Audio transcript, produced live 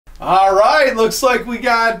All right, looks like we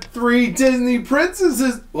got 3 Disney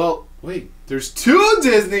princesses. Well, wait, there's 2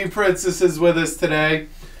 Disney princesses with us today.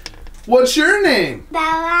 What's your name?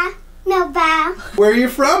 Bella. No, Belle. Where are you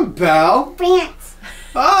from, Belle? France.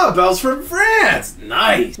 Oh, Belle's from France.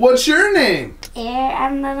 Nice. What's your name?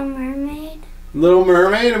 I'm Little Mermaid. Little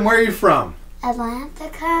Mermaid, and where are you from?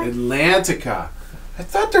 Atlantica. Atlantica. I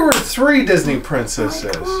thought there were 3 Disney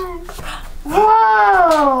princesses. Whoa!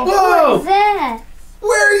 Whoa! What's this?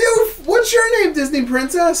 Where are you? What's your name, Disney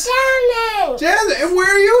princess? Jasmine. Jasmine, and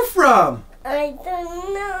where are you from? I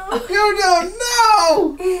don't know. You don't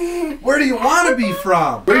know. Where do you want to be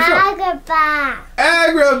from? Where are you from? Agrabah.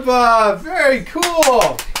 Agrabah. Very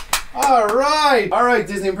cool. All right. All right,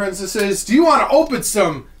 Disney princesses. Do you want to open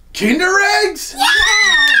some Kinder eggs?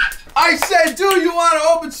 Yeah! I said, do you want to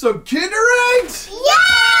open some Kinder eggs?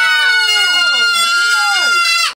 Yeah!